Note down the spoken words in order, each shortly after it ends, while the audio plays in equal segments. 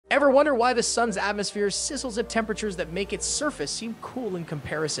Ever wonder why the sun's atmosphere sizzles at temperatures that make its surface seem cool in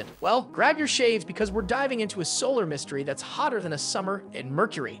comparison? Well, grab your shades because we're diving into a solar mystery that's hotter than a summer in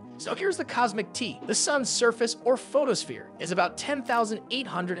Mercury. So here's the cosmic tea. The sun's surface, or photosphere, is about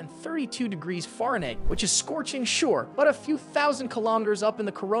 10,832 degrees Fahrenheit, which is scorching, sure, but a few thousand kilometers up in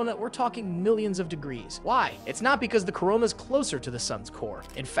the corona, we're talking millions of degrees. Why? It's not because the corona's closer to the sun's core.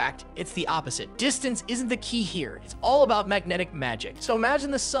 In fact, it's the opposite. Distance isn't the key here. It's all about magnetic magic. So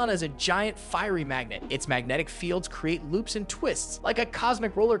imagine the sun as a giant fiery magnet. Its magnetic fields create loops and twists, like a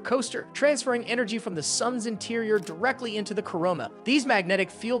cosmic roller coaster, transferring energy from the sun's interior directly into the corona. These magnetic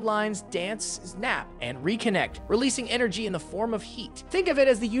field lines dance, snap, and reconnect, releasing energy in the form of heat. Think of it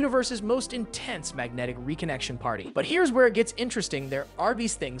as the universe's most intense magnetic reconnection party. But here's where it gets interesting. There are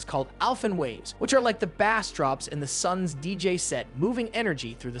these things called alpha waves, which are like the bass drops in the sun's DJ set, moving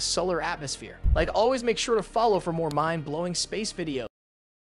energy through the solar atmosphere. Like, always make sure to follow for more mind-blowing space videos.